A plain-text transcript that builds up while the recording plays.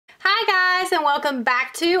Hi guys, and welcome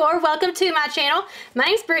to my channel. My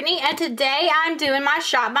name's Brittany, and today I'm doing my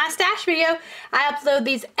Shop My Stash video. I upload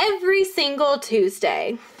these every single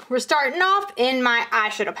Tuesday. We're starting off in my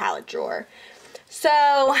eyeshadow palette drawer. So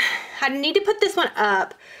I need to put this one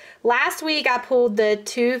up. Last week I pulled the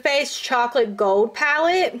Too Faced Chocolate Gold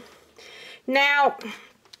palette. Now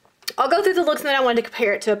I'll go through the looks and then I wanted to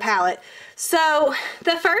compare it to a palette. So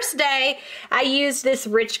the first day I used this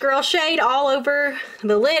Rich Girl shade all over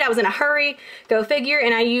the lid. I was in a hurry, go figure,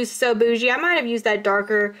 and I used So Bougie. I might have used that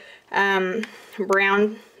darker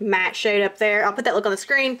brown matte shade up there. I'll put that look on the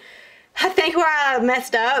screen. I think where I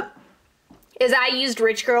messed up is I used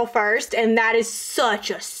Rich Girl first, and that is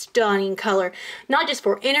such a stunning color. Not just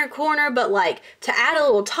for inner corner, but like to add a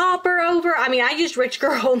little topper over. I mean, I used Rich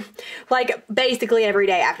Girl like basically every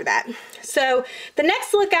day after that. So the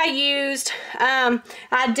next look I used, I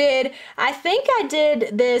think I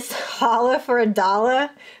did this Holla for $1.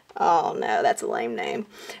 Oh no, that's a lame name.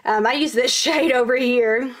 I used this shade over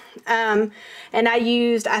here, and I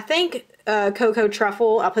used, I think, Cocoa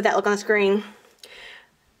Truffle. I'll put that look on the screen.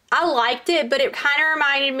 I liked it, but it kind of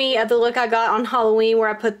reminded me of the look I got on Halloween where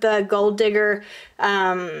I put the Gold Digger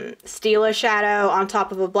Stila shadow on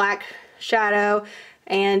top of a black shadow,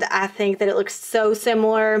 and I think that it looks so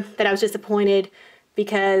similar that I was disappointed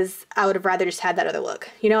because I would have rather just had that other look.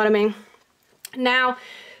 You know what I mean? Now,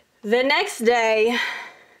 the next day,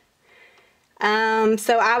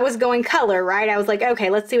 so I was going color, right? I was like, okay,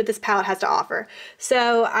 let's see what this palette has to offer.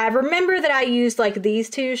 So I remember that I used like these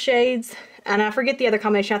two shades, and I forget the other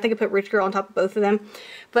combination. I think I put Rich Girl on top of both of them.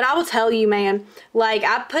 But I will tell you, man, like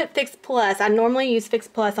I put Fix Plus. I normally use Fix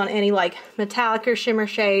Plus on any like metallic or shimmer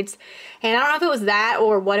shades. And I don't know if it was that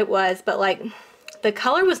or what it was, but like the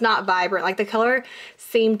color was not vibrant. Like the color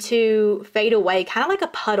seemed to fade away, kind of like a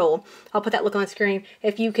puddle. I'll put that look on the screen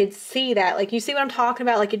if you could see that. Like, you see what I'm talking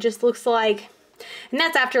about? Like, it just looks like, and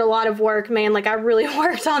that's after a lot of work, man. Like, I really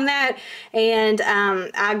worked on that, and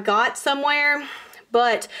I got somewhere.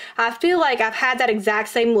 But I feel like I've had that exact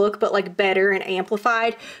same look, but like better and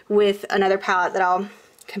amplified with another palette that I'll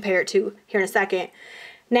compare it to here in a second.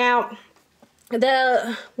 Now,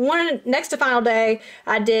 the one next to final day,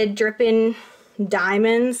 I did Drippin'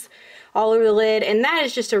 Diamonds all over the lid, and that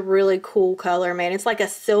is just a really cool color, man. It's like a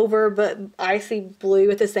silver but icy blue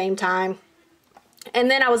at the same time.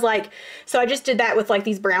 And then I was like, so I just did that with like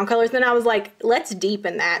these brown colors, and then I was like, let's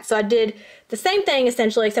deepen that. So I did the same thing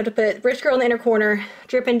essentially, except to put Rich Girl in the inner corner,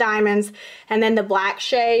 Drippin' Diamonds, and then the black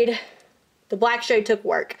shade. The black shade took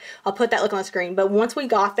work. I'll put that look on the screen. But once we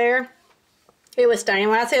got there, it was stunning.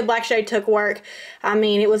 When I say the black shade took work, I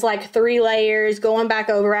mean it was like 3 layers, going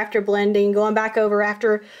back over after blending, going back over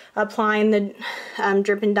after applying the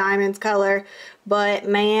Drippin' Diamonds color. But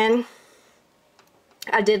man,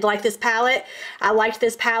 I did like this palette. I liked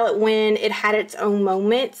this palette when it had its own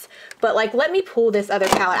moments. But like, let me pull this other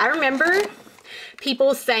palette. I remember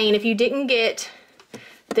people saying if you didn't get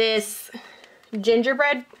this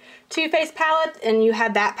gingerbread Too Faced palette and you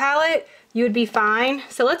had that palette, you would be fine.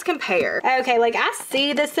 So let's compare. Okay, like I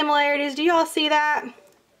see the similarities. Do y'all see that?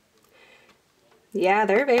 Yeah,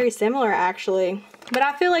 they're very similar actually. But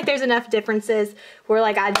I feel like there's enough differences where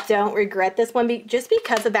like I don't regret this one just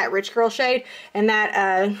because of that Rich Girl shade and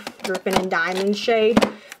that Drippin' Diamond shade,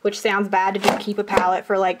 which sounds bad to just keep a palette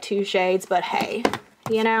for like 2 shades, but hey,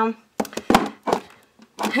 you know,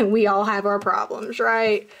 we all have our problems,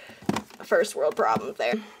 right? First world problems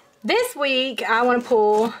there. This week I want to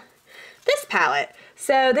pull this palette.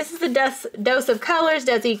 So this is the Dose of Colors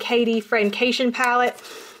Desi Katie Friendcation palette.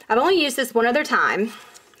 I've only used this one other time.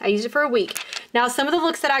 I used it for a week. Now, some of the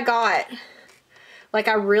looks that I got, like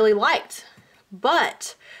I really liked,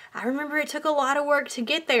 but I remember it took a lot of work to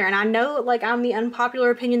get there. And I know, like, I'm the unpopular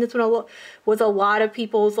opinion. This one was a lot of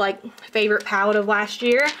people's like favorite palette of last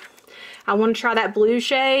year. I want to try that blue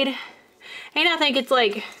shade, and I think it's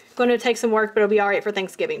like going to take some work, but it'll be all right for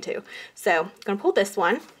Thanksgiving too. So I'm gonna pull this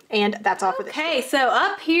one, and that's all for this. Okay, so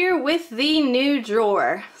up here with the new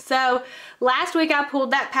drawer. So last week I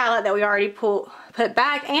pulled that palette that we already put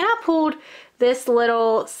back, and I pulled this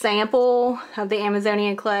little sample of the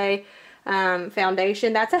Amazonian Clay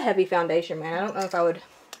foundation. That's a heavy foundation, man. I don't know if I would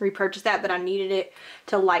repurchase that, but I needed it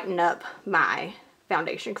to lighten up my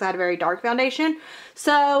foundation because I had a very dark foundation.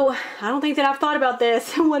 So I don't think that I've thought about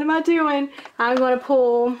this. What am I doing? I'm going to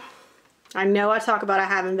pull, I know I talk about I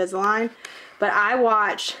have Invisalign, but I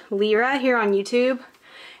watch Lyra here on YouTube,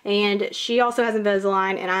 and she also has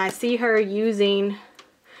Invisalign, and I see her using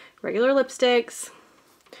regular lipsticks.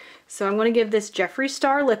 So I'm going to give this Jeffree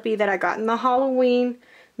Star Lippy that I got in the Halloween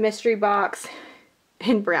mystery box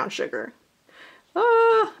in brown sugar.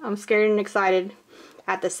 Oh, I'm scared and excited.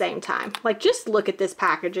 at the same time. Like, just look at this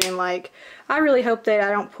packaging. Like, I really hope that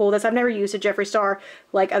I don't pull this. I've never used a Jeffree Star,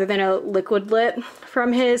 like, other than a liquid lip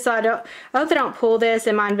from his, so I hope they don't pull this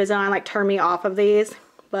and my Invisalign, like, turn me off of these.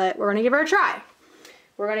 But we're gonna give her a try.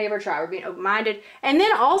 We're gonna give her a try. We're being open-minded. And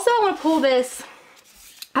then also I want to pull this.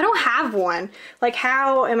 I don't have one. Like,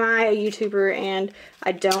 how am I a YouTuber and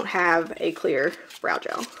I don't have a clear brow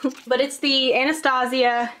gel? But it's the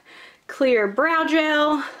Anastasia Clear Brow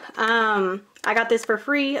Gel. I got this for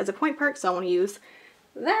free as a point perk, so I want to use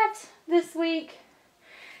that this week.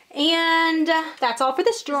 And that's all for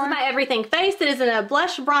this drawer. This is my everything face. It is in a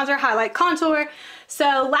blush, bronzer, highlight, contour.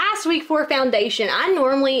 So last week for foundation, I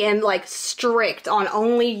normally am like strict on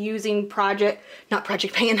only using not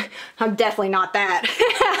Project Pan. I'm definitely not that.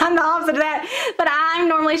 I'm the opposite of that. But I'm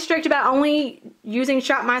normally strict about only using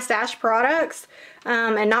Shop My Stash products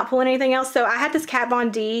and not pulling anything else. So I had this Kat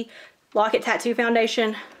Von D Lock It Tattoo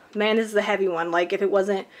foundation. Man, this is a heavy one. Like, if it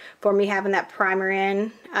wasn't for me having that primer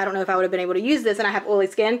in, I don't know if I would have been able to use this, and I have oily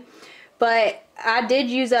skin. But I did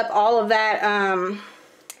use up all of that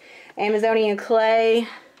Amazonian clay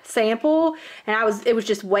sample, and it was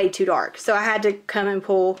just way too dark. So I had to come and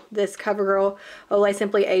pull this CoverGirl Olay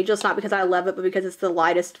Simply Ageless, not because I love it, but because it's the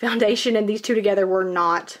lightest foundation, and these two together were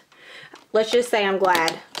not. Let's just say I'm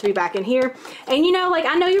glad to be back in here. And you know, like,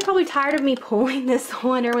 I know you're probably tired of me pulling this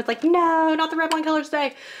one. Everyone's like, no, not the Revlon Color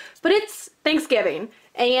Stay. But it's Thanksgiving.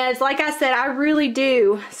 And like I said, I really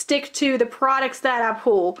do stick to the products that I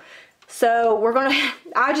pull. So we're gonna,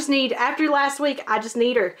 I just need, after last week, I just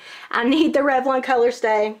need her. I need the Revlon Color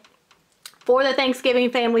Stay for the Thanksgiving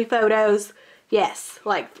family photos. Yes,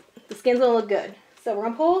 like, the skin's gonna look good. So we're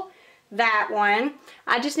gonna pull that one.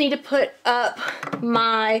 I just need to put up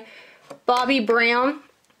my Bobbi Brown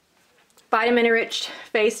Vitamin Enriched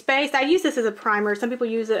Face Base. I use this as a primer. Some people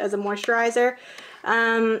use it as a moisturizer.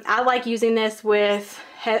 I like using this with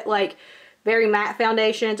like very matte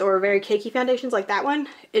foundations or very cakey foundations like that one.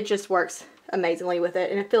 It just works amazingly with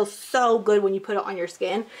it, and it feels so good when you put it on your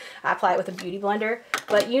skin. I apply it with a beauty blender,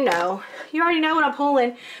 but you know, you already know what I'm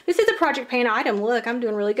pulling. This is a Project Pan item. Look, I'm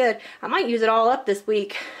doing really good. I might use it all up this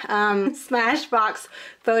week. Smashbox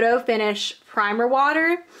Photo Finish Primer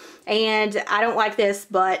Water, and I don't like this,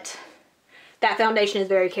 but that foundation is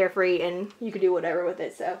very carefree and you can do whatever with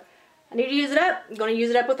it, so I need to use it up. I'm going to use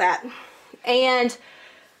it up with that. And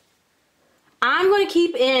I'm going to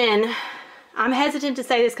keep in, I'm hesitant to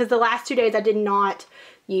say this because the last 2 days I did not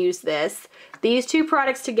use this. These two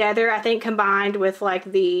products together, I think combined with like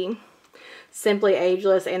the Simply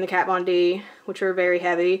Ageless and the Kat Von D, which are very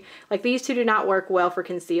heavy. Like, these two do not work well for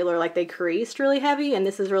concealer. Like, they creased really heavy, and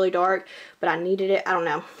this is really dark, but I needed it. I don't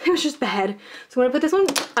know. It was just bad. So I'm going to put this one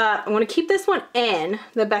up. I'm going to keep this one in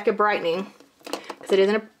the Becca Brightening because it is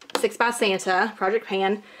in a 6 by Santa Project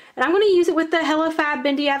Pan. And I'm going to use it with the Hello Fab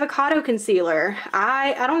Bendy Avocado Concealer.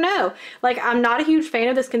 I don't know. Like, I'm not a huge fan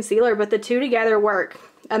of this concealer, but the two together work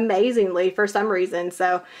amazingly for some reason.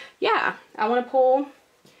 So, yeah. I want to pull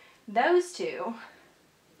those two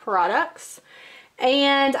products.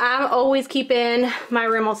 And I'm always keeping my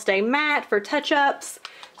Rimmel Stay Matte for touch-ups.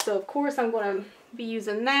 So, of course, I'm going to be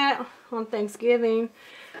using that on Thanksgiving.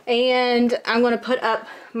 And I'm going to put up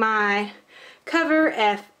my Cover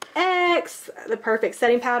FX, the Perfect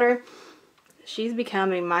Setting Powder. She's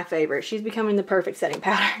becoming my favorite. She's becoming the perfect setting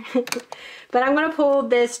powder. But I'm going to pull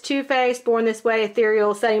this Too Faced Born This Way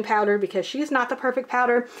Ethereal Setting Powder because she's not the perfect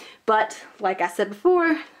powder. But, like I said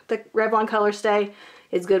before, the Revlon Color Stay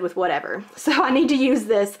is good with whatever. So I need to use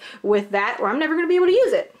this with that or I'm never going to be able to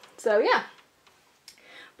use it. So, yeah.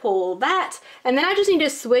 Pull that. And then I just need to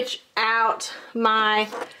switch out my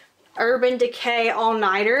Urban Decay All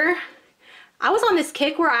Nighter. I was on this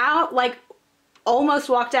kick where I like almost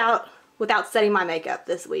walked out without setting my makeup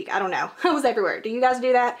this week. I don't know. I was everywhere. Do you guys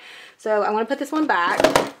do that? So I'm going to put this one back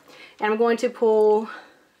and I'm going to pull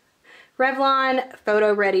Revlon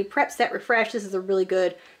Photo Ready Prep Set Refresh. This is a really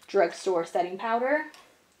good drugstore setting powder.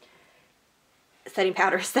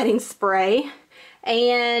 Setting spray.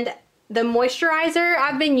 And the moisturizer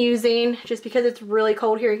I've been using, just because it's really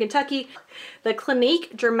cold here in Kentucky, the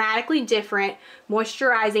Clinique Dramatically Different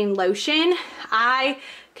Moisturizing Lotion. I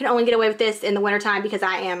can only get away with this in the wintertime because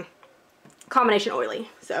I am combination oily.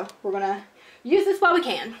 So we're going to use this while we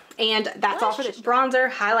can. And that's all for this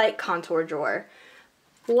bronzer, highlight, contour drawer.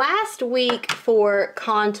 Last week for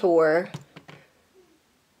contour,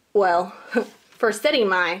 well, for setting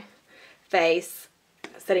my face,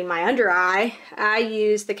 setting my under eye, I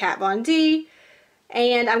used the Kat Von D,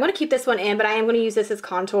 and I'm going to keep this one in, but I am going to use this as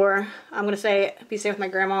contour. I'm going to be staying with my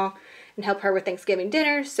grandma and help her with Thanksgiving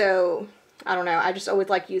dinner, so I don't know. I just always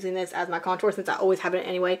like using this as my contour since I always have it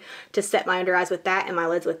anyway to set my under eyes with that and my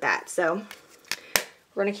lids with that. So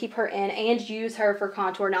we're going to keep her in and use her for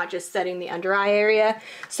contour, not just setting the under eye area.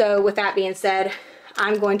 So with that being said,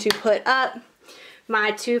 I'm going to put up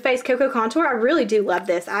my Too Faced Cocoa Contour. I really do love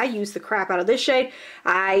this. I use the crap out of this shade.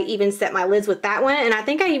 I even set my lids with that one, and I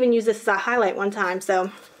think I even used this as a highlight one time. So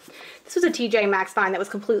this was a TJ Maxx find that was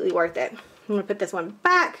completely worth it. I'm going to put this one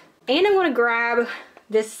back, and I'm going to grab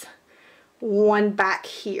this one back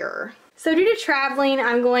here. So due to traveling,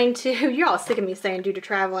 I'm going to, you're all sick of me saying due to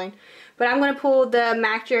traveling, but I'm going to pull the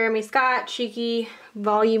MAC Jeremy Scott Cheeky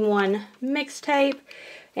Volume 1 mixtape.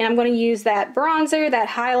 And I'm going to use that bronzer, that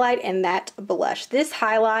highlight, and that blush. This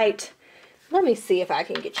highlight, let me see if I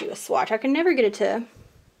can get you a swatch. I can never get it to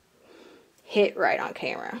hit right on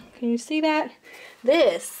camera. Can you see that?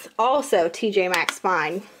 This, also TJ Maxx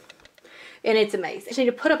Fine. And it's amazing. I just need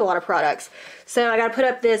to put up a lot of products. So I got to put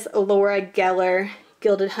up this Laura Geller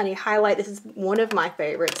Gilded Honey Highlight. This is one of my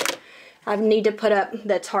favorites. I need to put up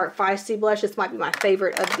the Tarte Feisty Blush. This might be my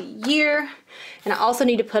favorite of the year. And I also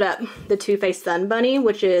need to put up the Too Faced Sun Bunny,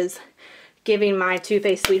 which is giving my Too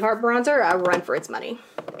Faced Sweetheart Bronzer a run for its money.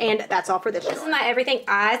 And that's all for this. This is my Everything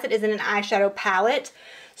Eyes. It is in an eyeshadow palette.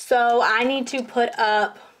 So I need to put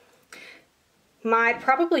up my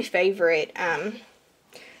probably favorite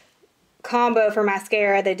combo for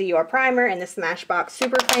mascara, the Dior Primer and the Smashbox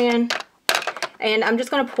Superfan. And I'm just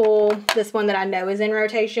going to pull this one that I know is in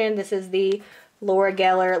rotation. This is the Laura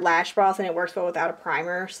Geller Lash Gloss, and it works well without a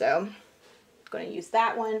primer. So I'm going to use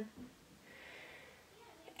that one.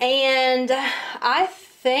 And I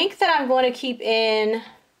think that I'm going to keep in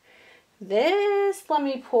this. Let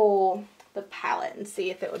me pull the palette and see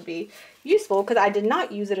if it would be useful, because I did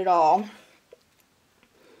not use it at all.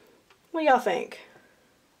 What do y'all think?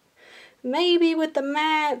 Maybe with the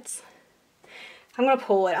mattes. I'm going to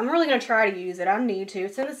pull it. I'm really going to try to use it. I need to.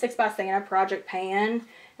 It's in the 6x Sienna Project Pan.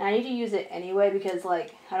 And I need to use it anyway because,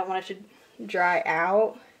 like, I don't want it to dry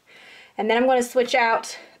out. And then I'm going to switch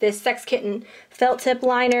out this Sex Kitten Felt Tip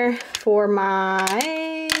Liner for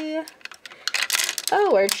my...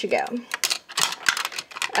 Oh, where'd she go?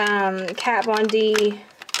 Kat Von D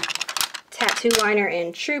Tattoo Liner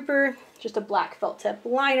in Trooper. Just a black felt tip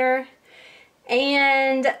liner.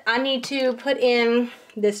 And I need to put in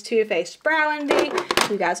this Too Faced Brow Envy.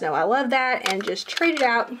 You guys know I love that. And just trade it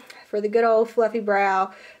out for the good old fluffy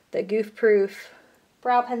brow, the Goof Proof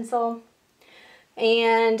brow pencil.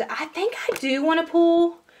 And I think I do want to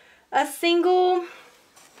pull a single.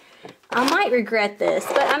 I might regret this,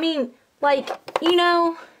 but I mean, like, you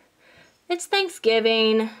know, it's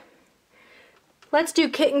Thanksgiving. Let's do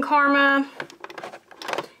Kitten Karma.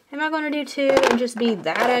 Am I going to do two and just be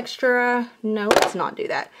that extra? No, let's not do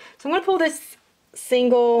that. So I'm going to pull this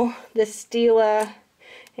single, this Stila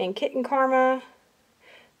and Kitten Karma.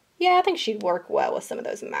 Yeah, I think she'd work well with some of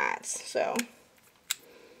those mattes. So,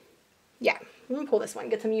 yeah, I'm going to pull this one.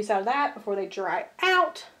 Get some use out of that before they dry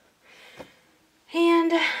out.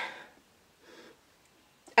 And,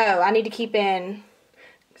 oh, I need to keep in,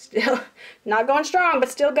 still not going strong,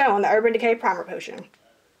 but still going, the Urban Decay Primer Potion.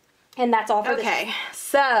 And that's all for this. Okay,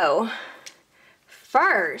 so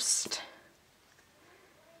first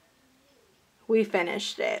we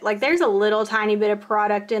finished it. Like, there's a little tiny bit of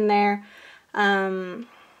product in there.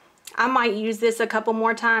 I might use this a couple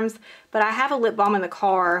more times, but I have a lip balm in the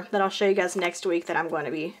car that I'll show you guys next week that I'm going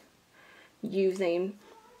to be using.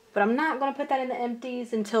 But I'm not going to put that in the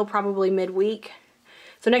empties until probably midweek.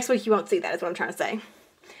 So next week you won't see that, is what I'm trying to say.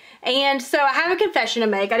 And so I have a confession to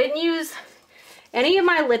make. I didn't use any of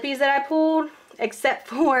my lippies that I pulled except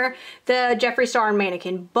for the Jeffree Star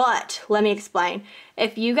Mannequin. But let me explain.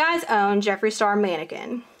 If you guys own Jeffree Star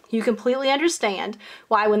Mannequin, you completely understand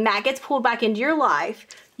why when that gets pulled back into your life,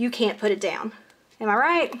 you can't put it down. Am I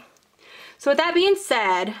right? So with that being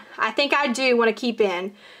said, I think I do want to keep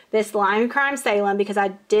in this Lime Crime Salem because I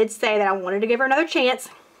did say that I wanted to give her another chance.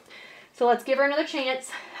 So let's give her another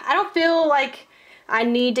chance. I don't feel like I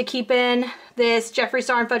need to keep in this Jeffree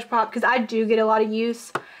Star and Fudge Pop because I do get a lot of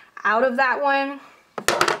use out of that one.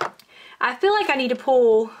 I feel like I need to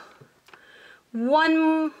pull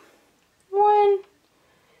one.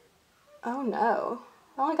 Oh no,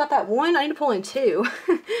 I only got that one. I need to pull in two.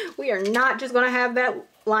 We are not just going to have that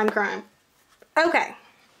Lime Crime. Okay,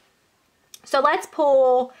 so let's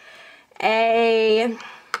pull a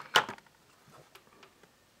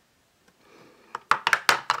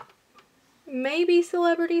maybe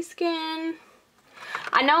Celebrity Skin.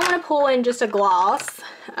 I know I'm going to pull in just a gloss.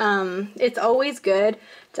 It's always good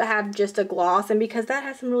to have just a gloss, and because that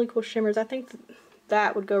has some really cool shimmers, I think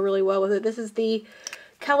that would go really well with it. This is the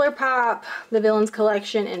ColourPop, The Villains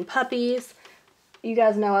Collection in Puppies. You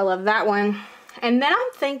guys know I love that one. And then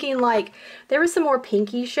I'm thinking like there were some more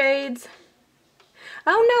pinky shades.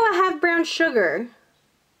 Oh no, I have Brown Sugar.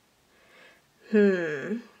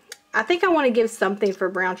 I think I want to give something for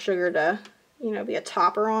Brown Sugar to, you know, be a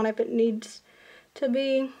topper on if it needs to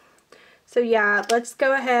be. So yeah, let's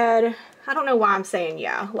go ahead. I don't know why I'm saying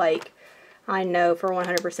yeah. Like, I know for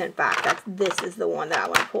 100% fact that this is the one that I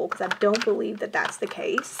want to pull because I don't believe that that's the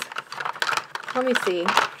case. Let me see.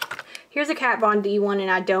 Here's a Kat Von D one,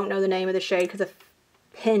 and I don't know the name of the shade because a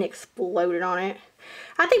pen exploded on it.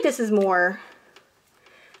 I think this is more...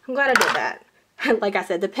 I'm glad I did that. Like I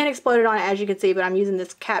said, the pen exploded on it, as you can see, but I'm using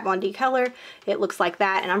this Kat Von D color. It looks like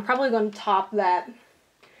that, and I'm probably going to top that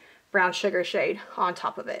Brown Sugar shade on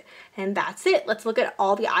top of it. And that's it. Let's look at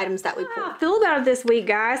all the items that we pulled. I feel about it this week,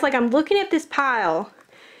 guys. Like, I'm looking at this pile,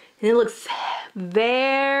 and it looks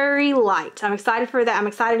very light. I'm excited for that. I'm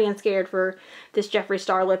excited and scared for this Jeffree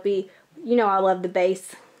Star Lippy. You know I love the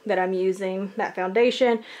base that I'm using, that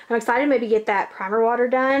foundation. I'm excited to maybe get that primer water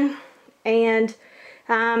done. And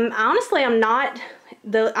honestly,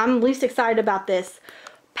 I'm least excited about this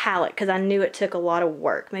palette because I knew it took a lot of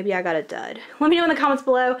work. Maybe I got a dud. Let me know in the comments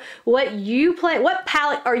below what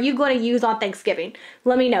palette are you going to use on Thanksgiving.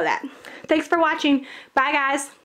 Let me know that. Thanks for watching. Bye, guys.